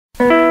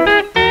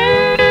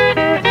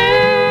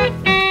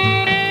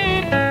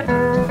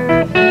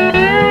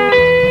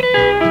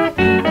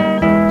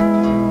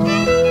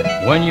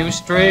you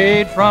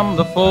strayed from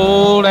the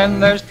fold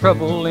and there's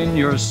trouble in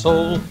your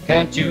soul,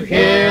 can't you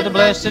hear the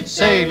blessed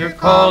Savior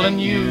calling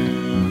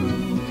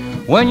you?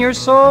 When your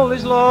soul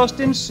is lost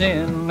in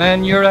sin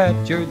and you're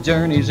at your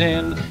journey's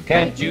end,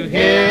 can't you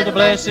hear the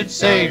blessed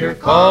Savior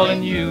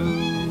calling you?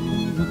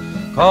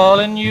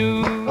 Calling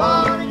you,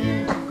 calling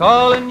you,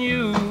 calling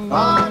you,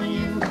 calling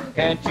you.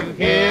 Can't you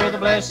hear the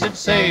blessed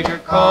Savior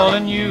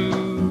calling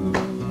you?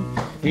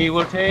 He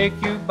will take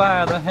you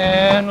by the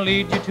hand,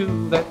 lead you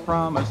to that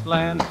promised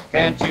land.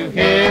 Can't you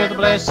hear the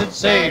blessed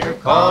Savior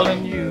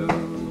calling you?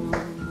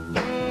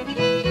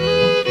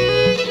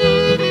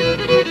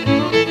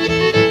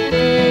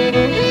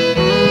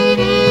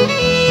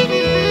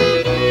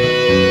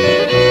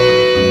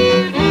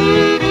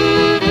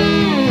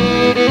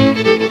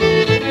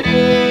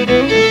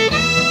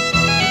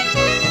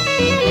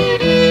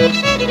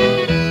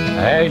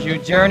 As you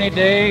journey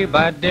day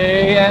by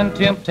day and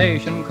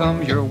temptation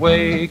comes your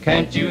way,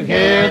 can't you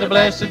hear the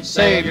blessed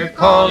Savior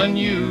calling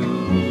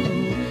you?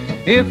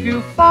 If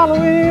you follow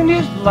in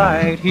His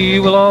light, He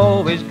will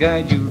always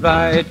guide you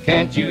right.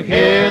 Can't you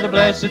hear the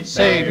blessed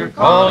Savior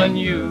calling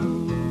you?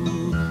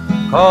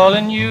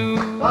 Calling you,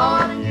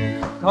 calling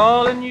you,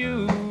 calling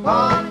you,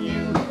 calling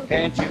you.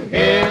 Can't you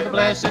hear the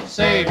blessed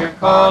Savior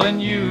calling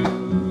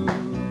you?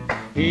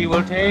 He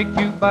will take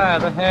you by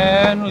the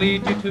hand,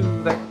 lead you to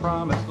that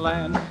promised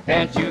land.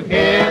 Can't you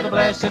hear the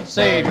blessed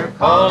Savior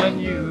calling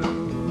you?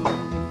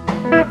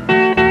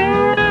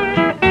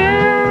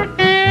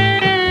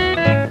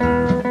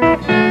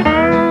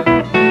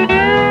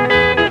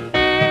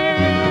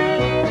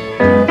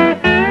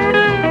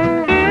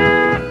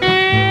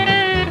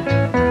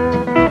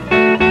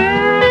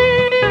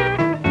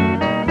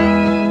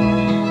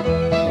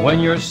 When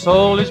your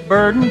soul is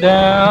burdened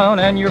down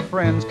and your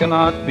friends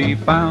cannot be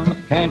found,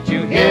 can't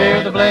you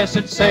hear the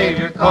blessed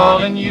Savior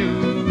calling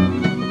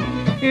you?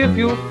 If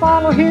you'll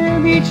follow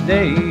Him each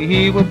day,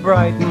 He will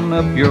brighten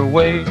up your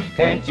way.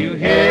 Can't you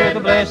hear the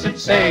blessed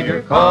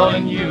Savior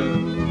calling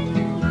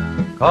you?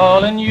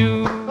 Calling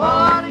you,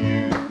 calling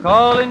you,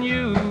 calling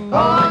you,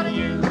 calling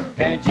you.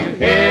 Can't you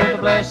hear the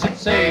blessed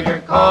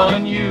Savior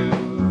calling you?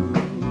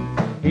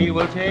 He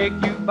will take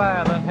you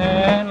by the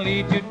hand,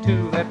 lead you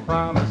to that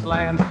promised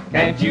land.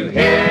 Can't you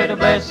hear the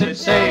blessed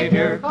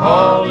Savior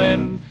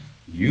calling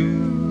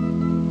you?